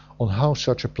you on how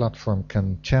such a platform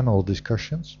can channel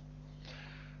discussions.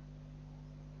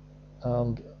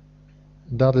 And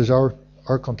that is our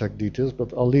contact details,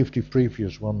 but I'll leave the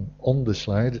previous one on the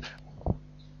slide.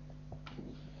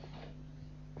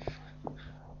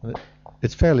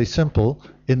 It's fairly simple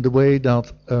in the way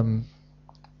that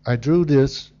I drew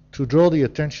this to draw the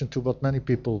attention to what many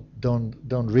people don't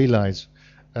realize.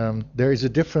 There is a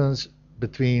difference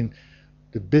between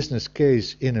the business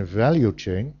case in a value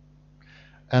chain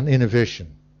and innovation.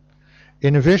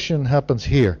 Innovation happens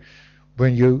here.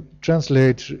 When you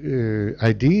translate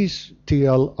IDs,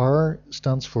 TLR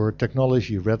stands for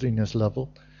Technology Readiness Level,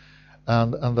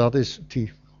 and that is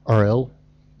TRL,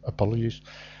 apologies.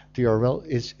 TRL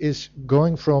is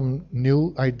going from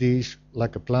new IDs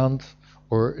like a plant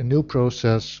or a new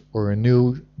process or a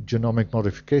new genomic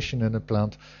modification in a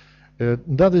plant.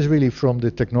 That is really from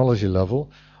the technology level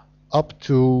up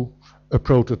to a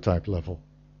prototype level.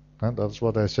 And that's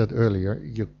what I said earlier.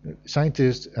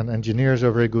 Scientists and engineers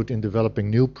are very good in developing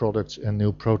new products and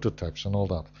new prototypes and all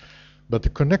that. But the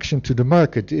connection to the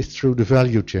market is through the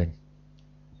value chain.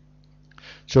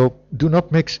 So do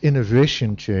not mix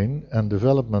innovation chain and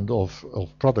development of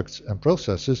products and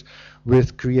processes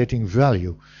with creating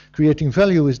value. Creating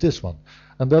value is this one.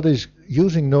 And that is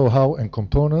using know-how and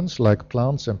components like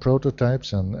plants and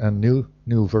prototypes and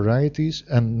new varieties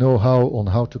and know-how on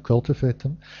how to cultivate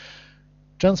them.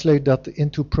 Translate that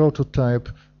into prototype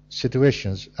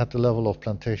situations at the level of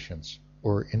plantations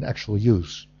or in actual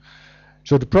use.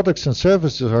 So the products and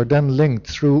services are then linked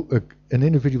through an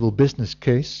individual business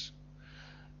case,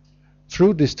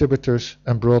 through distributors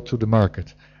and brought to the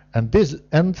market. And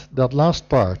that last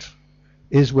part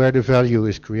is where the value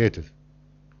is created.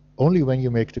 Only when you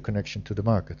make the connection to the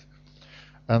market.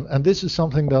 And this is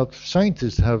something that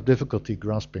scientists have difficulty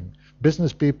grasping.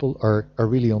 Business people are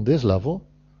really on this level.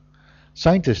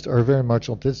 Scientists are very much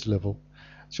on this level.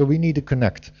 So we need to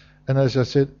connect. And as I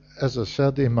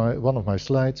said in one of my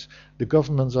slides, the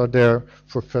governments are there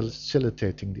for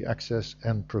facilitating the access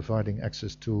and providing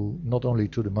access to not only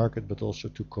to the market but also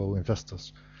to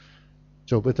co-investors.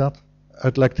 So with that,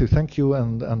 I'd like to thank you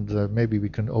and maybe we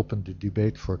can open the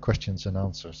debate for questions and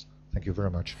answers. Thank you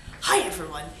very much. Hi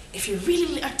everyone, if you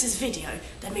really liked this video,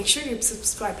 then make sure you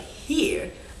subscribe here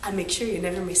and make sure you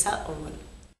never miss out on one.